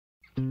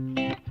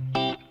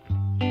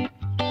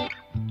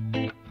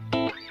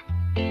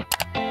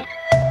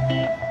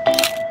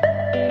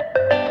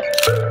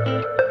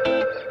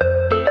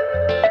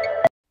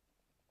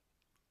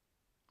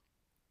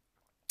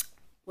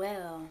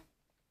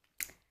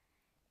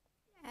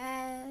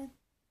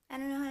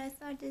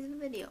this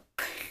video.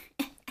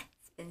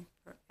 It's been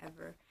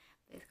forever.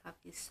 This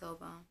coffee is so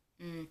bomb.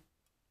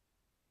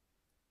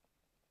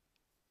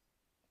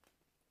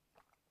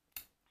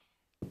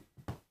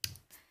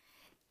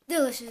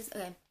 Delicious.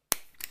 Okay.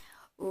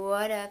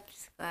 What up,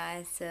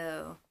 guys?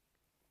 So,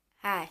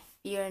 hi.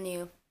 If you're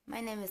new, my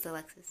name is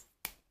Alexis.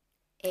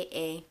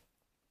 AA.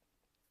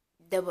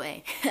 Double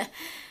A.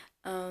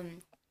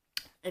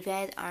 If you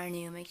guys are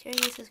new, make sure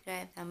you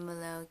subscribe down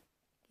below.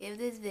 Give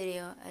this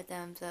video a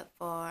thumbs up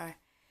for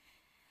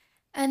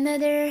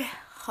another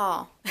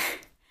haul.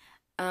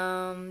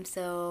 If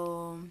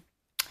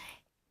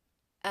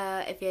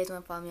you guys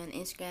want to follow me on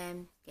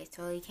Instagram, you guys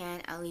totally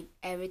can. I'll leave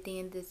everything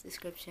in this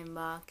description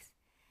box.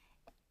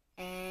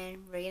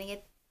 And we're gonna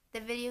get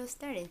the video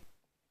started.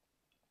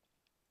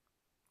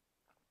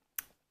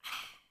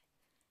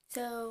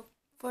 So,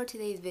 for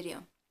today's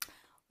video,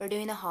 we're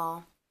doing a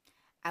haul.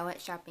 I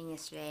went shopping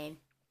yesterday,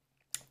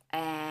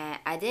 and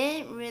I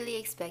didn't really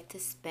expect to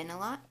spend a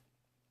lot,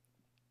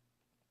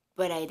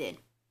 but I did.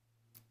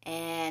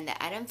 And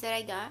the items that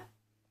I got,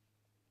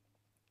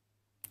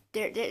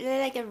 they're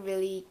like a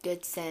really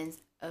good sense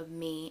of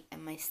me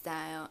and my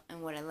style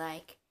and what I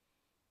like.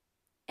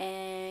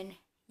 And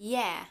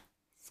yeah,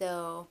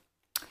 so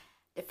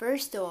the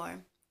first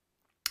store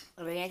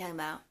what we're gonna talk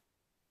about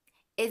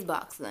is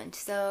Box Lunch.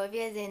 So if you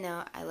guys didn't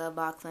know, I love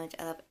Box Lunch.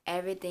 I love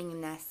everything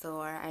in that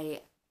store.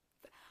 I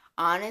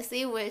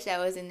honestly wish I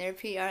was in their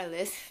PR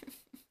list.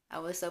 I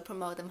would so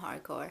promote them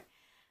hardcore.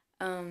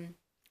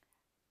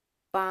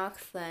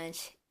 Box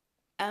Lunch.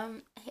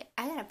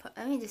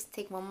 Let me just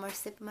take one more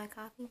sip of my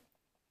coffee.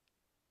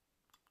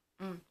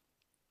 And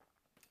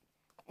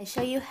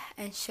show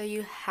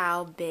you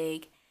how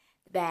big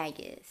the bag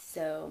is.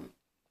 So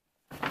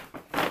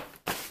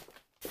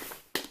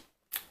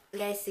you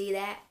guys see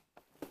that?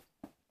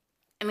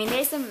 I mean,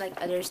 there's some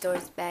like other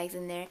stores bags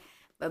in there,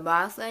 but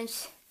Box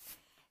Lunch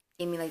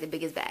gave me like the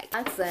biggest bag.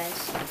 Box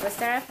Lunch. Let's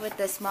start off with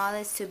the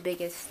smallest to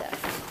biggest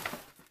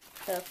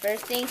stuff. So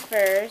first things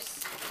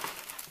first.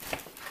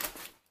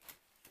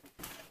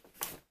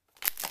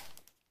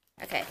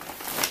 Okay,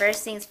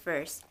 first things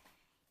first.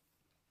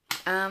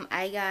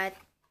 I got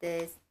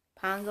this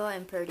Pongo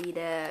and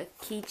Perdita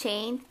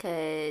keychain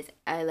because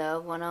I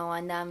love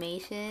 101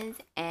 Dalmatians,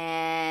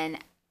 and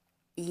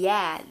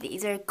yeah,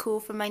 these are cool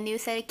for my new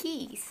set of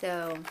keys.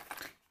 So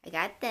I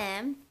got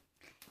them.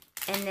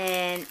 And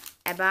then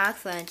at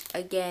Box Lunch,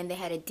 again, they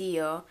had a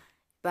deal.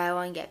 Buy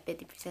one, get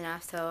 50%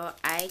 off. So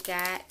I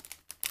got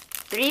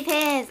 3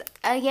 pins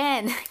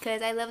again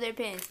because I love their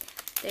pins.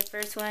 The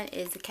first one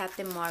is the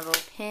Captain Marvel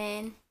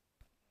pin.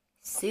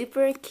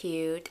 Super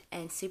cute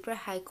and super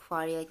high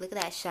quality. Like, look at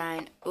that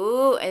shine.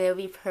 Ooh, and it'll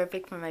be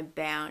perfect for my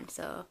bound.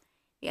 So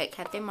you got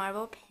Captain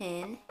Marvel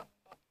pin.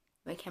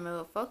 My camera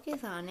will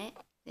focus on it.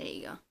 There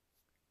you go.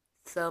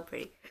 So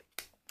pretty.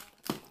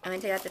 I'm gonna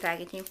take out the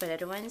packaging for the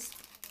other ones.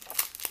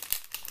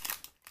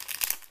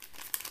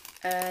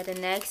 The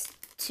next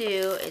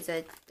two is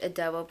a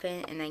double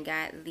pin, and I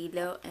got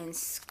Lilo and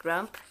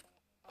Scrump.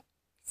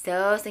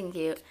 So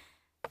cute.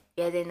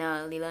 You guys didn't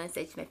know, Lilo and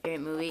Stitch is my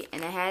favorite movie,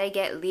 and I had to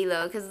get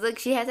Lilo because look,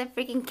 she has a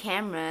freaking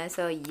camera.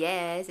 So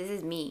yes, this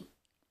is me.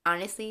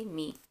 Honestly,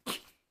 me.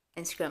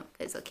 And Scrump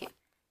because it's so cute.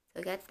 So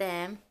I got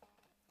them.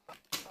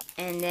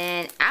 And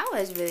then I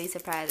was really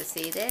surprised to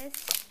see this,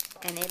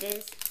 and it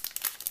is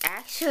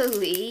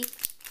actually,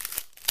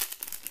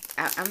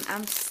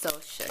 I'm so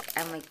shook.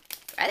 I'm like,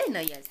 I didn't know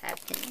you guys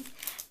have pins,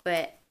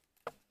 but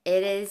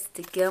it is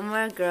the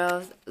Gilmore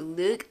Girls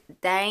Luke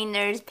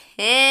Diners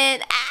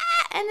pin.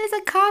 And there's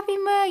a coffee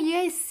mug. You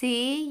guys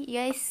see? You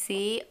guys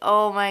see?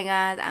 Oh my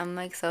god, I'm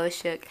like so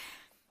shook.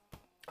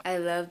 I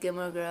love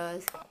Gilmore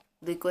Girls.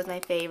 Luke was my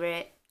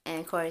favorite, and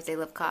of course they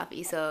love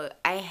coffee, so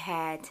I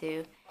had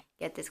to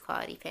get this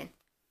quality pin.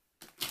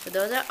 So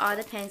those are all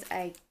the pins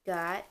I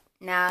got.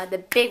 Now the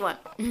big one.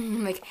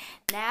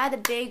 Now the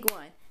big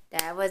one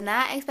that I was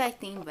not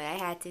expecting, but I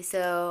had to.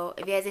 So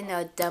if you guys didn't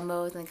know,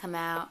 Dumbo is gonna come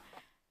out,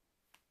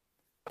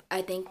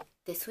 I think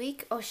this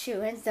week. Oh shoot,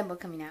 when's Dumbo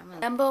coming out?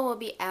 Dumbo will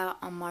be out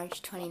on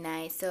March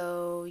 29th.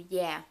 So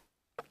yeah,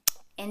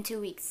 in 2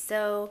 weeks.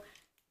 So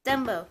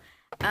Dumbo,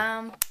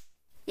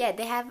 yeah,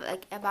 they have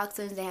like at Box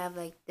Lunch, they have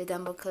like the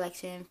Dumbo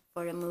collection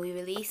for the movie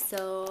release.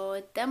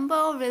 So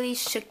Dumbo really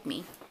shook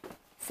me.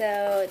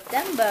 So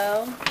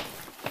Dumbo,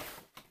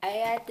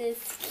 I got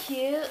this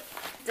cute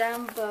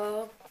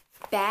Dumbo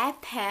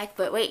backpack.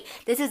 But wait,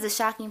 this is the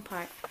shocking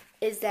part,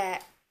 is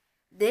that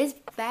this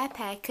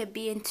backpack could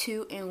be in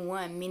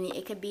 2-in-1, meaning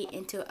it could be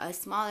into a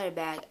smaller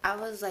bag. I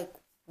was like,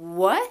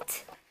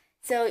 what?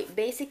 So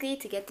basically,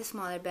 to get the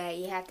smaller bag,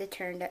 you have to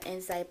turn the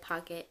inside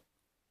pocket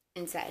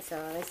inside. So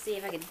let's see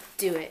if I can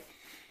do it.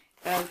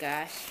 Oh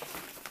gosh.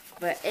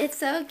 But it's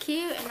so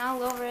cute, and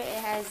all over it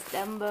has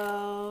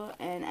Dumbo,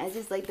 and I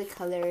just like the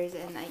colors,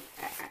 and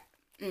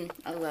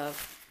I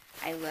love.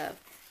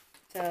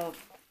 So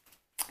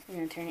I'm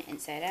gonna turn it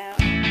inside out.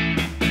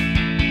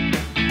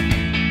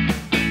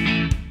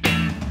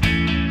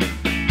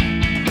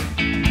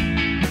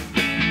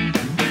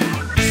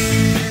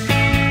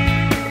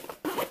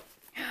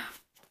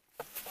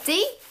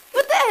 See?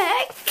 What the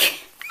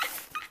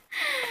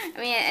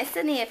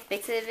still need to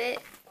fix it a bit.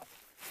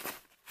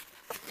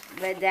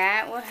 But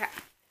that will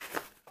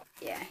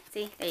yeah,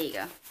 see? There you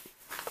go.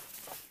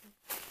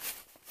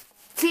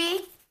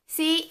 See?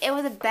 It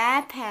was a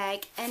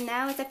backpack, and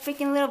now it's a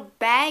freaking little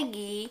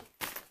baggie.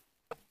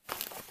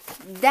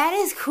 That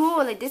is cool.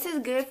 Like, this is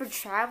good for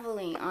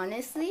traveling,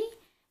 honestly.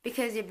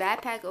 Because your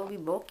backpack will be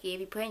bulky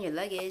if you put in your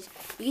luggage.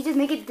 You can just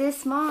make it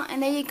this small,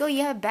 and there you go.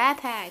 You have a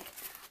backpack.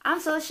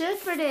 I'm so shook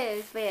for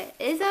this. But yeah,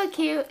 it's so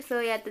cute. So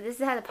yeah, this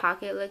is how the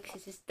pocket looks.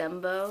 It's just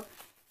Dumbo.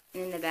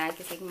 And in the back,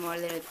 it's like more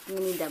little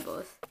mini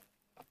Dumbos.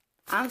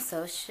 I'm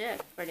so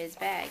shook for this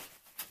bag.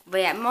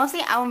 But yeah,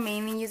 mostly I will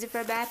mainly use it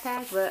for a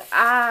backpack. But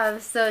I'm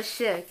so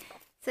shook.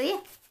 So yeah,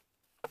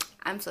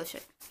 I'm so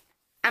shook.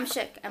 I'm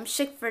shook. I'm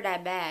shook for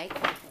that bag.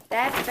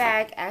 That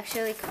bag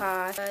actually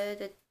cost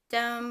the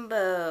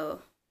Dumbo.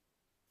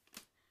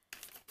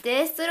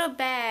 This little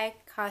bag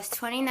costs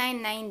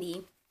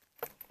 $29.90.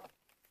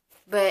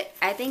 But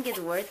I think it's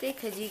worth it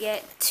because you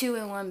get 2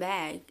 in one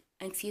bag.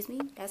 Excuse me?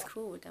 That's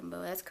cool,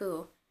 Dumbo. That's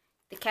cool.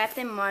 The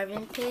Captain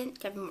Marvel pin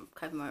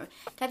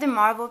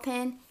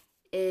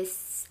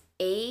is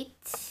 $8.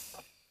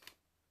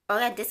 Oh, I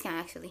got a discount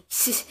actually.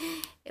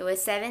 It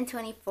was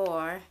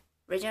 $7.24.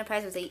 Original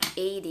price was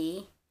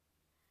 $8.80.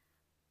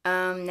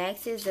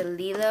 Next is the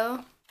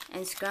Lilo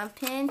and Scrum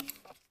pin.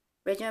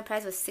 Original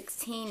price was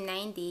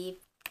 $16.90.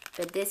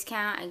 But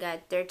discount I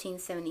got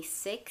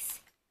 $13.76.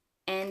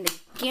 And the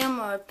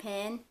Gilmore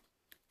pin,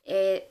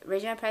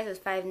 original price was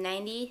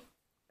 $5.90.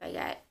 I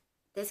got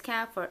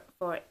discount for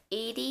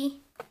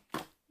 $80.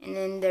 And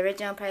then the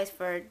original price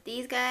for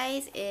these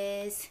guys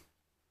is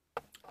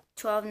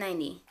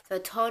 $12.90. So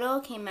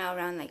total came out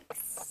around like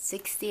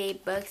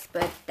 $68,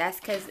 but that's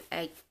because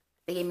they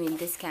gave me a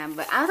discount.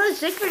 But I'm so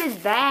shook for this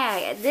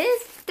bag.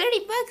 This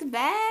 $30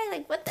 bag,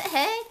 like what the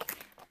heck?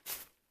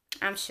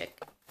 I'm shook.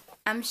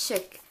 I'm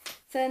shook.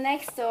 So the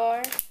next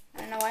store, I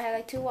don't know why I have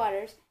like 2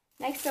 waters.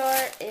 Next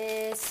store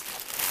is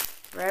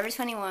Forever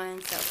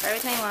 21. So Forever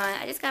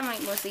 21, I just got my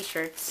mostly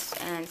shirts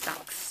and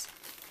socks.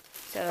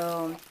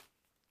 So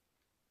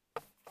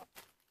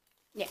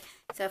yeah.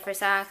 So for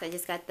socks, I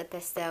just got the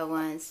pastel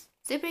ones.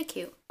 Super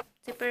cute,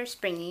 super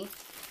springy.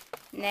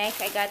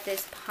 Next, I got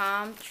this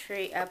Palm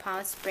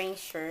Springs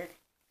shirt.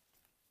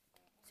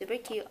 Super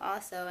cute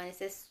also, and it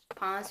says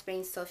Palm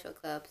Springs Social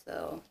Club.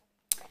 So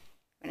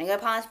when I go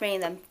to Palm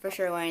Springs, I'm for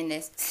sure wearing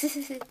this.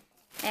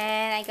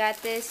 And I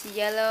got this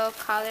yellow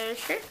collar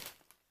shirt,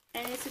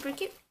 and it's super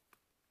cute.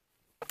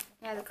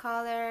 It has a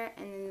collar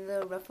and then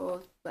little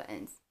ruffled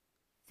buttons.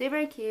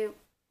 Super cute,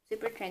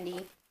 super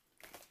trendy.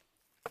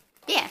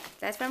 Yeah,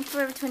 that's from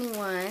Forever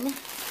 21.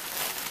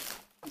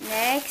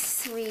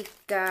 Next, we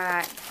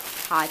got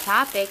Hot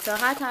Topic. So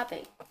Hot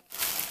Topic.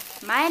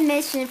 My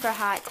mission for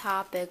Hot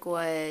Topic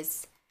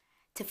was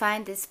to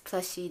find this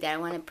plushie that I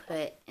want to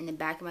put in the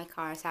back of my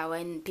car, so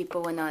when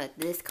people will know that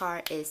this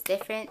car is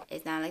different,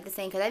 it's not like the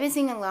same, because I've been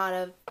seeing a lot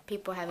of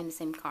people having the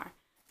same car.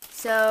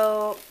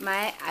 So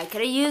I could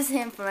have used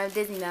him for my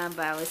Disneyland,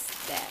 but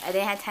I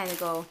didn't have time to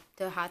go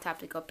to Hot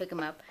Topic to go pick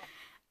him up.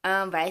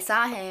 But I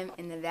saw him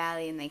in the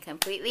valley and I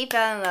completely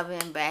fell in love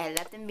with him, but I had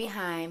left him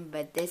behind.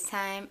 But this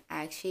time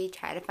I actually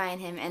tried to find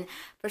him, and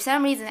for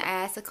some reason I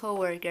asked a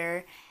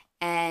coworker,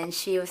 and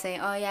she was saying,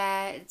 oh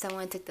yeah,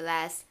 someone took the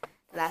last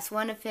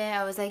one of him.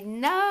 I was like,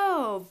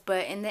 no.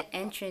 But in the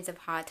entrance of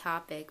Hot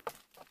Topic,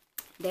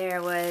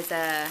 there was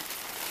a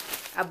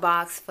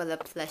box full of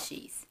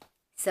plushies.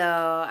 So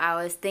I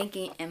was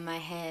thinking in my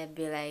head,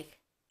 be like,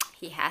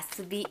 he has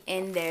to be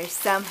in there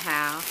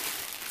somehow.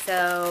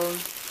 So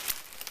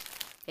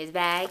his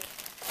bag,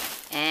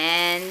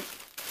 and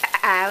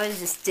I was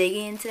just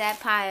digging into that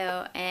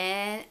pile,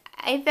 and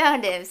I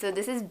found him. So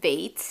this is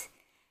Bait.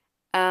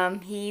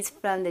 He's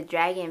from the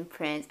Dragon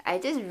Prince. I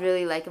just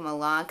really like him a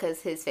lot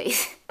because his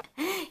face.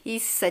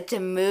 He's such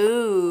a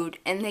mood,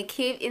 and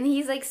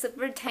he's like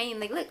super tiny.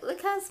 Like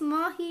look how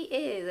small he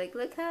is. Like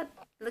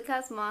look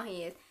how small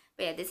he is.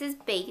 But yeah, this is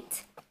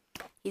Bait.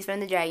 He's from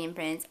the Dragon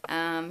Prince.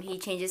 He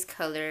changes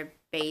color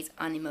based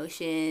on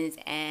emotions,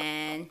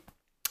 and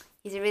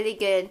he's a really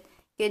good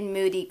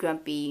moody,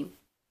 grumpy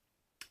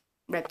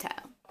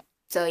reptile.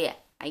 So yeah,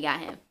 I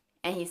got him,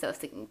 and he's so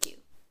stinking cute.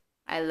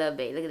 I love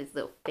Bait. Look at his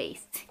little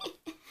face.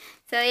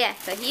 So yeah,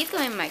 so he's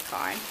going in my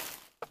car.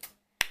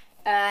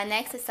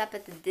 Next is stuff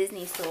at the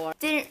Disney store.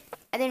 I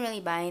didn't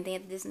really buy anything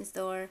at the Disney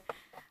store.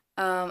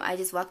 I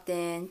just walked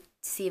in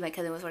to see if my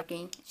cousin was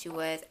working. She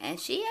was, and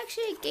she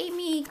actually gave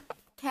me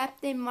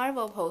Captain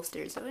Marvel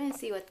posters. So we're gonna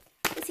see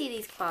let's see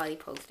these quality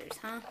posters,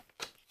 huh?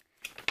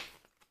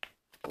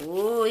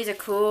 Ooh, these are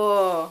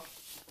cool.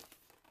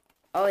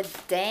 Oh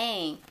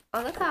dang.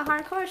 Oh, look how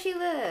hardcore she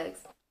looks.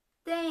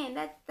 Dang,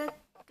 that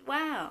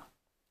wow.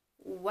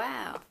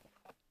 Wow.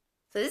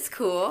 So this is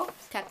cool.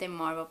 Captain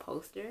Marvel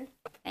poster.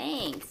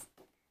 Thanks.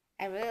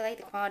 I really like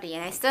the quality,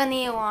 and I still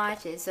need to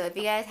watch it. So if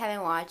you guys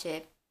haven't watched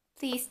it,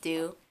 please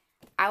do.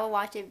 I will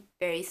watch it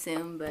very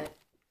soon, but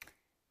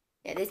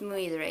yeah, this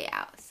movie is already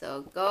out.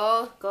 So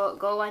go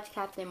watch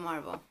Captain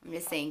Marvel. I'm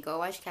just saying, go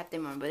watch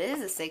Captain Marvel. This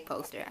is a sick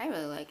poster. I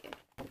really like it.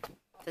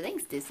 So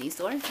thanks, Disney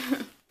Store.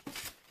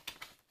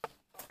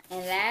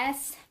 And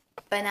last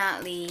but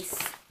not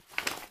least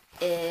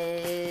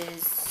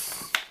is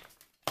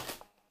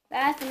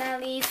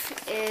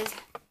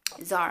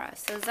Zara.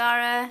 So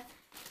Zara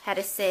had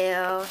a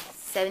sale,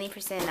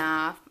 70%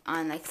 off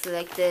on like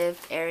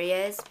selective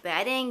areas, but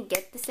I didn't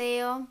get the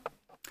sale.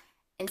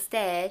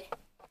 Instead,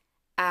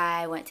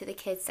 I went to the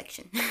kids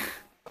section.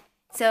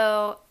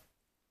 So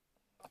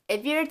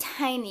if you're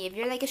tiny, if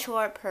you're like a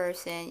short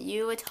person,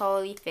 you would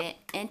totally fit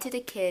into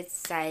the kids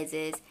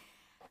sizes.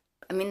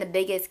 I mean the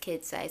biggest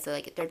kid size, so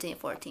like 13 and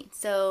 14.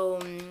 So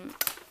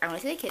I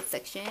went to the kids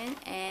section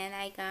and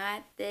I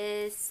got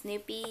this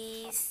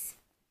Snoopy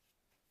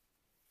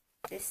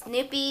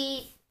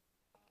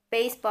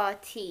baseball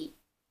tee.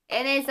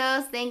 And it's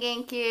so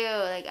stinking cute.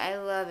 Like, I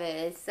love it.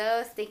 It's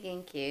so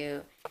stinking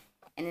cute.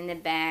 And in the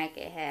back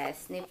it has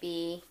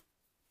Snoopy,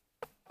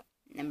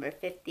 number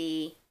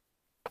 50,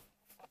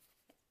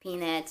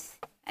 Peanuts.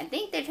 I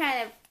think they're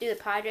trying to do the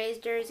Padres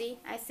jersey.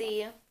 I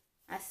see you.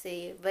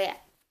 But yeah,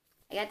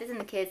 I got this in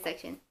the kids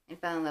section and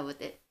fell in love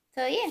with it.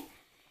 So yeah.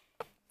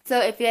 So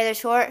if you guys are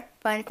short,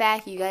 fun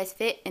fact, you guys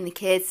fit in the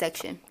kids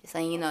section. Just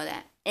letting you know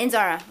that. In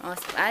Zara.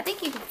 I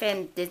think you can fit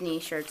in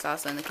Disney shirts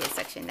also in the kids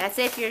section. That's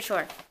it if you're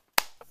short.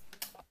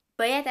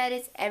 But yeah, that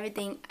is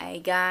everything I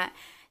got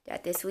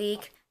this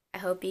week. I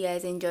hope you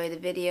guys enjoyed the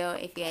video.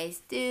 If you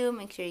guys do,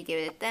 make sure you give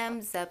it a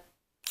thumbs up.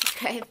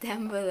 Subscribe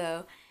down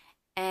below.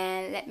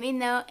 And let me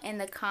know in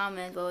the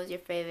comments what was your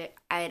favorite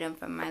item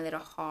from my little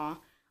haul.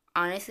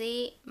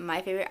 Honestly,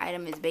 my favorite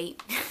item is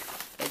Bait.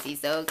 Because he's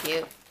so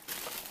cute.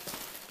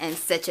 And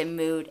such a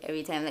mood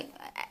every time. Like,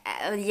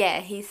 yeah,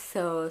 he's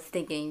so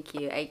stinking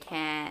cute. I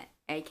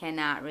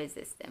cannot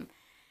resist him.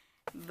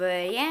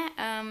 But yeah,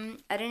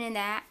 other than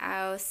that,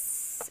 I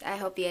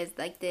hope you guys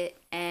liked it.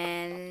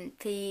 And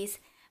please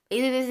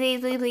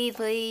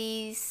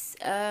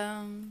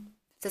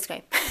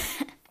subscribe.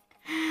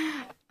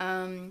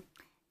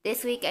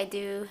 This week I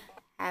do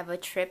have a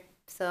trip,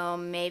 so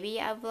maybe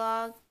I'll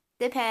vlog.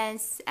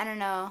 Depends. I don't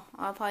know.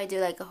 I'll probably do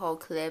like a whole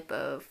clip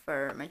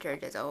for my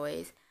church as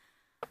always.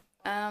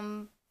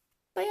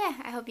 But yeah,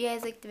 I hope you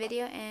guys liked the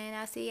video, and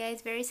I'll see you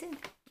guys very soon.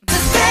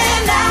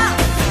 Stand out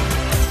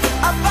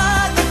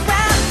above the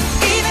ground,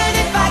 even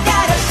if I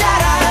gotta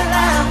shout out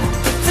loud.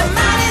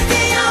 Tonight is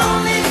the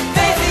only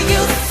face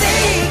you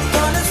see.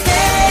 Gonna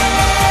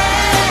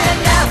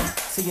stand out,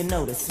 so you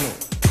know the swing.